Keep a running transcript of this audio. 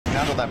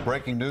Now to that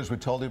breaking news we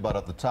told you about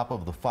at the top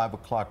of the 5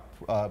 o'clock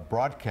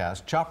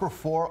broadcast. Chopper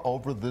 4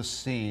 over this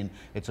scene.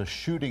 It's a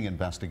shooting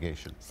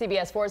investigation.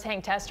 CBS 4's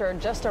Hank Tester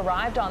just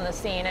arrived on the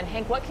scene. And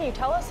Hank, what can you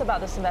tell us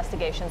about this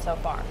investigation so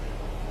far?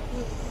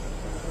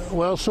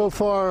 Well, so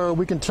far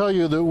we can tell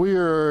you that we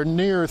are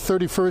near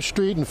 31st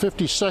Street and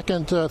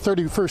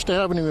 31st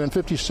Avenue and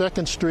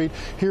 52nd Street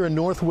here in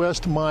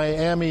Northwest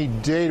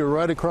Miami-Dade,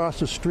 right across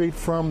the street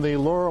from the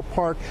Laurel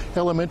Park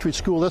Elementary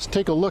School. Let's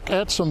take a look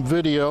at some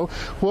video.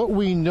 What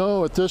we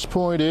know at this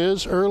point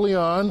is early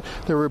on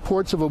there were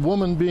reports of a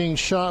woman being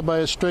shot by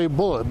a stray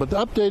bullet, but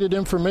the updated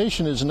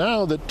information is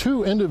now that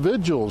 2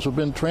 individuals have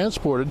been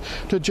transported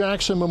to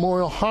Jackson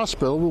Memorial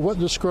Hospital with what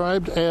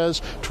described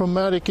as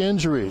traumatic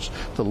injuries.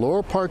 The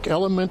Laurel Park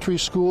Elementary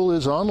School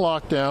is on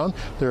lockdown.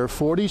 There are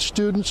 40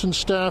 students and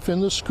staff in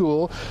the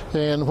school,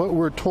 and what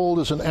we're told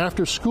is an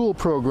after-school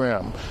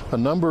program. A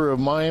number of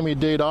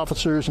Miami-Dade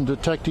officers and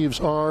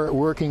detectives are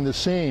working the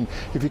scene.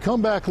 If you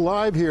come back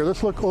live here,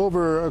 let's look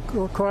over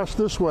across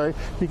this way.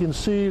 You can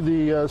see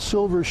the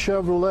silver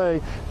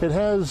Chevrolet. It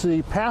has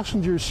the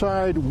passenger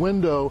side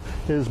window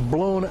is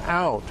blown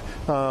out.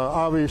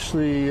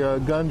 Obviously,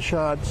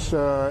 gunshots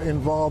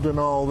involved in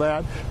all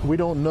that. We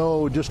don't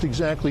know just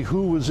exactly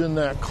who was in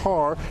that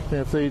car.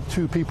 And if the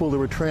 2 people that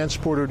were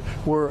transported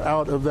were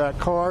out of that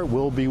car,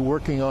 we'll be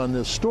working on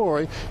this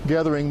story,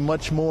 gathering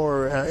much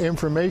more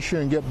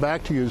information and get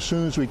back to you as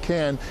soon as we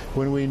can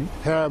when we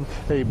have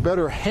a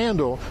better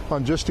handle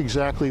on just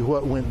exactly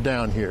what went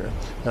down here.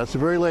 That's the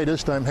very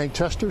latest. I'm Hank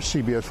Tester,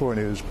 CBS 4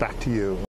 News. Back to you.